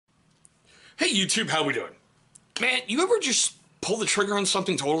Hey YouTube, how we doing? Man, you ever just pull the trigger on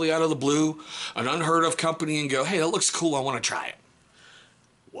something totally out of the blue, an unheard of company, and go, hey, that looks cool, I want to try it?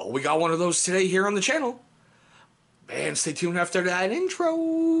 Well, we got one of those today here on the channel. Man, stay tuned after that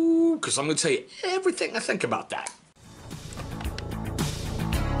intro, because I'm going to tell you everything I think about that.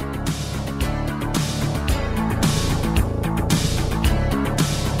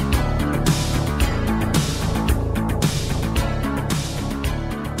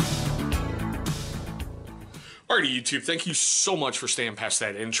 Alrighty, YouTube, thank you so much for staying past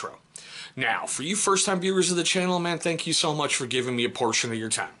that intro. Now, for you first-time viewers of the channel, man, thank you so much for giving me a portion of your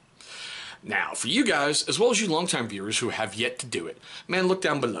time. Now, for you guys, as well as you long-time viewers who have yet to do it, man, look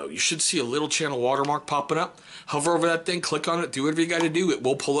down below. You should see a little channel watermark popping up. Hover over that thing, click on it, do whatever you got to do. It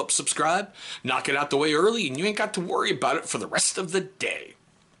will pull up subscribe, knock it out the way early, and you ain't got to worry about it for the rest of the day.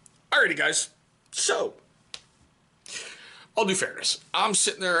 Alrighty, guys. So, I'll do fairness. I'm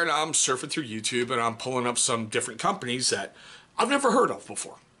sitting there and I'm surfing through YouTube and I'm pulling up some different companies that I've never heard of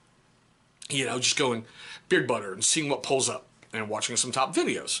before. You know, just going beard butter and seeing what pulls up and watching some top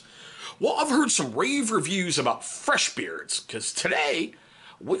videos. Well, I've heard some rave reviews about fresh beards because today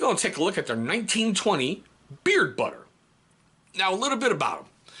we're going to take a look at their 1920 beard butter. Now, a little bit about them.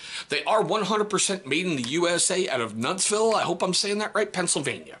 They are 100% made in the USA out of Nutsville. I hope I'm saying that right,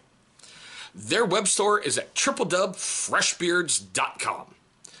 Pennsylvania. Their web store is at www.freshbeards.com.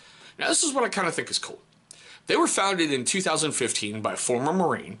 Now, this is what I kind of think is cool. They were founded in 2015 by a former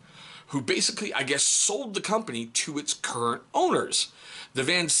Marine who basically, I guess, sold the company to its current owners, the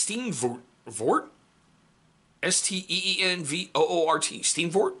Van Steenvoort, S-T-E-E-N-V-O-O-R-T,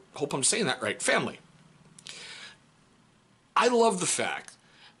 Steenvoort, hope I'm saying that right, family. I love the fact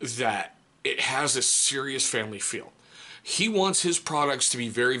that it has a serious family feel. He wants his products to be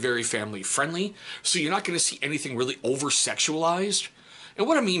very, very family friendly, so you're not going to see anything really over-sexualized. And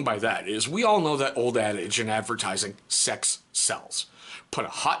what I mean by that is we all know that old adage in advertising, sex sells. Put a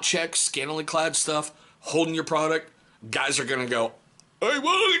hot check, scantily clad stuff, holding your product, guys are going to go, I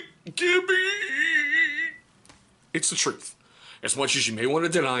want it, give me. It's the truth. As much as you may want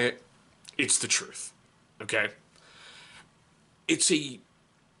to deny it, it's the truth. Okay? It's a,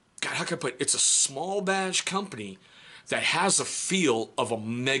 God, how can I put it? It's a small batch company that has a feel of a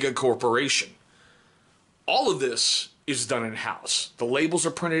mega corporation. All of this is done in-house. The labels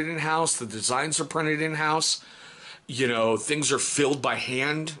are printed in-house. The designs are printed in-house. You know, things are filled by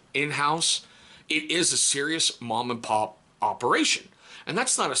hand in-house. It is a serious mom-and-pop operation. And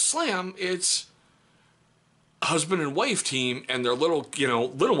that's not a slam. It's husband and wife team and their little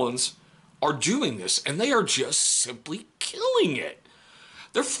ones are doing this. And they are just simply killing it.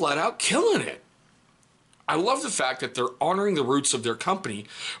 They're flat out killing it. I love the fact that they're honoring the roots of their company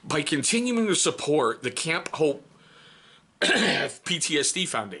by continuing to support the Camp Hope PTSD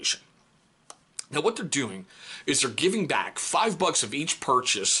Foundation. Now, what they're doing is they're giving back $5 of each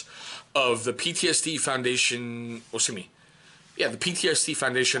purchase of the PTSD Foundation, the PTSD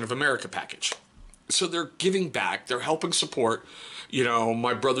Foundation of America package. So they're giving back, they're helping support,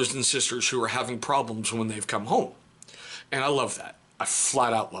 my brothers and sisters who are having problems when they've come home. And I love that. I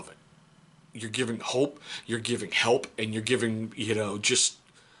flat out love it. You're giving hope, you're giving help, and you're giving, just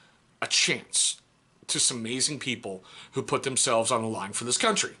a chance to some amazing people who put themselves on the line for this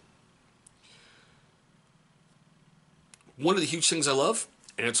country. One of the huge things I love,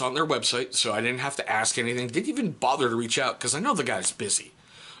 and it's on their website, so I didn't have to ask anything, didn't even bother to reach out, because I know the guy's busy,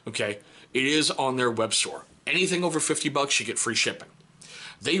 okay? It is on their web store. Anything over $50, you get free shipping.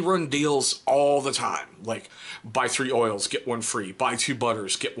 They run deals all the time, like buy 3 oils, get 1 free, buy 2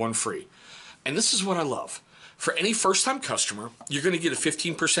 butters, get 1 free. And this is what I love. For any first-time customer, you're going to get a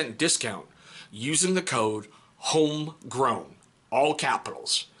 15% discount using the code HOMEGROWN, all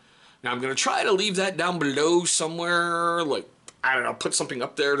capitals. Now, I'm going to try to leave that down below somewhere, like, I don't know, put something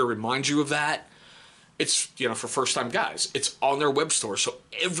up there to remind you of that. It's, for first-time guys. It's on their web store, so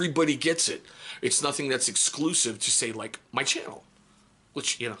everybody gets it. It's nothing that's exclusive to, say, like, my channel.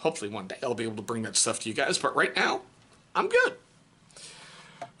 Which, hopefully one day I'll be able to bring that stuff to you guys. But right now, I'm good.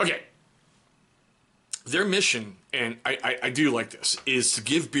 Okay. Their mission, and I do like this, is to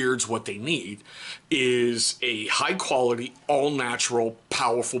give beards what they need, is a high-quality, all-natural,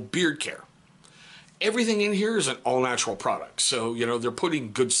 powerful beard care. Everything in here is an all-natural product, so, they're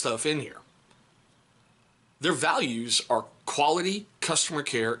putting good stuff in here. Their values are quality, customer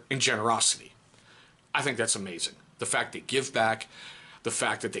care, and generosity. I think that's amazing. The fact they give back, the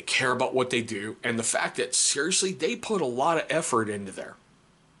fact that they care about what they do, and the fact that, seriously, they put a lot of effort into there.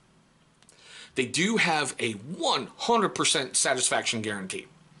 They do have a 100% satisfaction guarantee.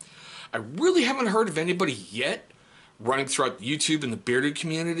 I really haven't heard of anybody yet running throughout YouTube and the bearded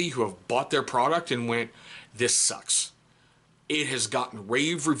community who have bought their product and went, this sucks. It has gotten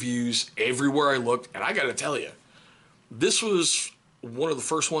rave reviews everywhere I looked, and I gotta tell you, this was one of the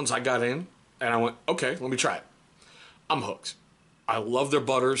first ones I got in, and I went, okay, let me try it. I'm hooked. I love their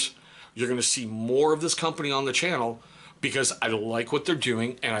butters. You're gonna see more of this company on the channel because I like what they're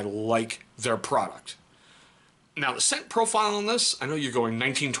doing and I like their product. Now, the scent profile on this, I know you're going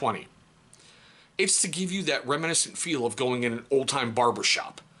 1920. It's to give you that reminiscent feel of going in an old-time barber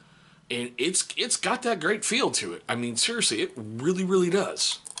shop. And it's got that great feel to it. I mean, seriously, it really, really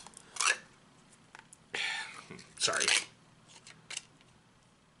does. Sorry.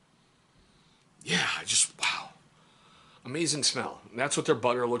 Yeah, wow. Amazing smell. And that's what their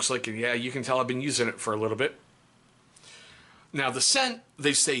butter looks like. And yeah, you can tell I've been using it for a little bit. Now, the scent,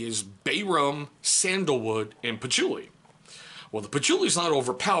 they say, is bay rum, sandalwood, and patchouli. Well, the patchouli's not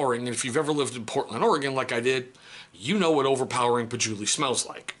overpowering, and if you've ever lived in Portland, Oregon, like I did, you know what overpowering patchouli smells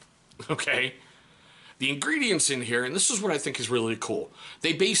like. Okay? The ingredients in here, and this is what I think is really cool,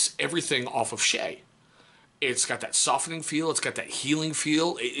 they base everything off of shea. It's got that softening feel, it's got that healing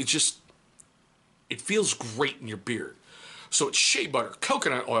feel, it feels great in your beard. So it's shea butter,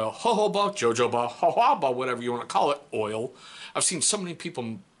 coconut oil, jojoba, jojoba, whatever you want to call it, oil. I've seen so many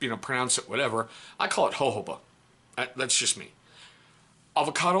people, pronounce it whatever. I call it jojoba. That's just me.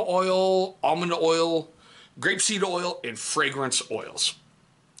 Avocado oil, almond oil, grapeseed oil, and fragrance oils.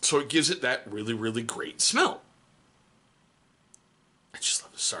 So it gives it that really, really great smell. I just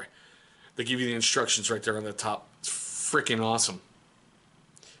love this. Sorry. They give you the instructions right there on the top. It's freaking awesome.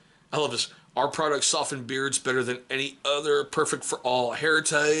 I love this. Our products soften beards better than any other, perfect for all hair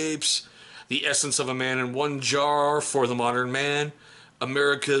types. The essence of a man in one jar for the modern man.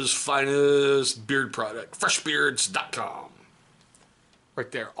 America's finest beard product. Freshbeards.com.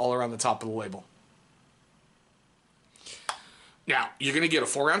 Right there, all around the top of the label. Now, you're going to get a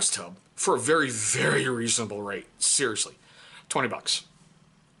 4-ounce tub for a very, very reasonable rate. Seriously, $20.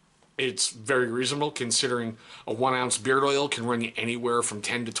 It's very reasonable considering a 1-ounce beard oil can run you anywhere from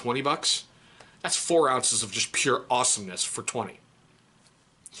 $10 to $20. That's 4 ounces of just pure awesomeness for $20.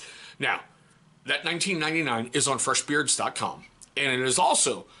 Now, that $19.99 is on freshbeards.com, and it is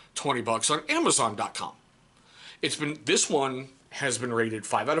also $20 on Amazon.com. This one has been rated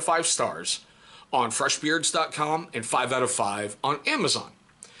 5 out of 5 stars on freshbeards.com and 5 out of 5 on Amazon.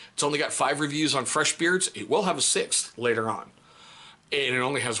 It's only got 5 reviews on Freshbeards. It will have a 6th later on, and it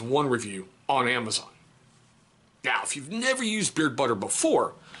only has 1 review on Amazon. Now, if you've never used beard butter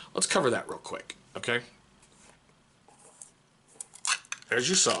before, let's cover that real quick, okay? As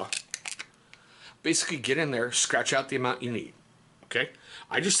you saw, basically get in there, scratch out the amount you need, okay?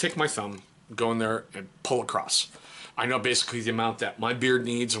 I just take my thumb, go in there, and pull across. I know basically the amount that my beard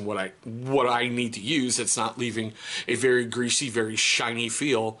needs and what I need to use. It's not leaving a very greasy, very shiny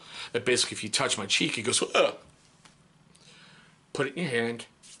feel that basically if you touch my cheek, it goes, ugh. Put it in your hand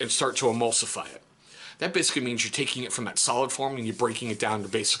and start to emulsify it. That basically means you're taking it from that solid form and you're breaking it down to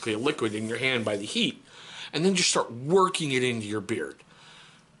basically a liquid in your hand by the heat. And then you start working it into your beard.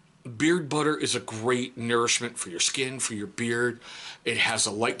 Beard butter is a great nourishment for your skin, for your beard. It has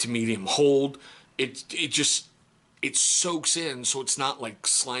a light to medium hold. It soaks in, so it's not like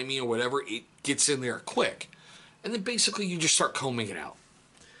slimy or whatever. It gets in there quick. And then basically you just start combing it out.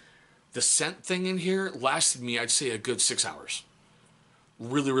 The scent thing in here lasted me, I'd say, a good 6 hours.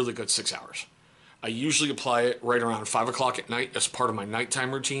 Really, really good 6 hours. I usually apply it right around 5 o'clock at night as part of my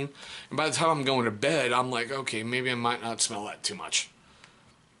nighttime routine. And by the time I'm going to bed, I'm like, okay, maybe I might not smell that too much.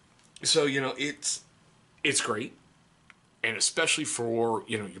 So, it's great. And especially for,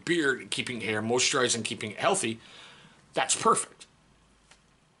 your beard and keeping hair moisturized and keeping it healthy, that's perfect.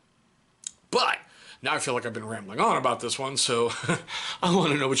 But now I feel like I've been rambling on about this one, so I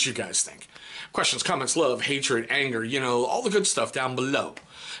want to know what you guys think. Questions, comments, love, hatred, anger, all the good stuff down below.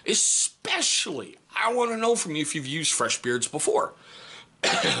 Especially, I want to know from you if you've used Fresh Beards before.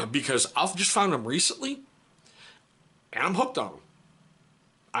 Because I've just found them recently, and I'm hooked on them.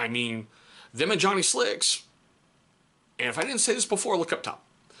 I mean, them and Johnny Slicks, and if I didn't say this before, look up top.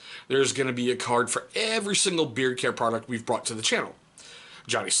 There's going to be a card for every single beard care product we've brought to the channel.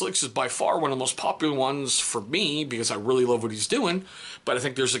 Johnny Slicks is by far one of the most popular ones for me because I really love what he's doing, but I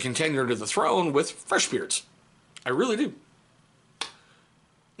think there's a contender to the throne with Fresh Beards. I really do.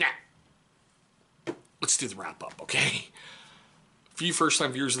 Now, let's do the wrap up, okay? For you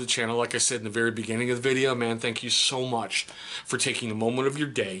first-time viewers of the channel, like I said in the very beginning of the video, man, thank you so much for taking a moment of your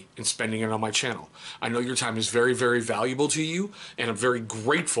day and spending it on my channel. I know your time is very, very valuable to you, and I'm very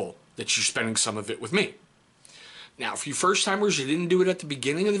grateful that you're spending some of it with me. Now, for you first timers who didn't do it at the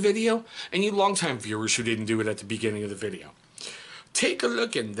beginning of the video, and you long-time viewers who didn't do it at the beginning of the video, take a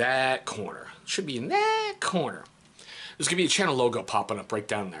look in that corner. It should be in that corner. There's going to be a channel logo popping up right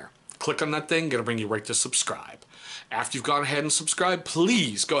down there. Click on that thing, going to bring you right to subscribe. After you've gone ahead and subscribed,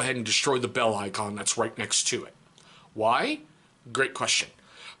 please go ahead and destroy the bell icon that's right next to it. Why? Great question.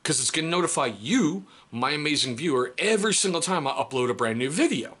 Because it's going to notify you, my amazing viewer, every single time I upload a brand new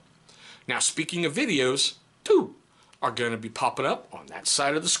video. Now, speaking of videos, two are going to be popping up on that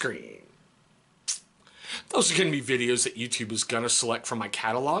side of the screen. Those are going to be videos that YouTube is going to select from my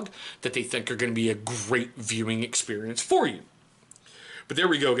catalog that they think are going to be a great viewing experience for you. But there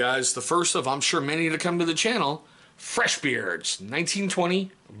we go, guys. The first of, I'm sure, many to come to the channel, Freshbeard's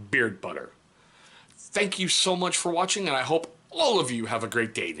 1920 Beard Butter. Thank you so much for watching, and I hope all of you have a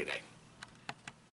great day today.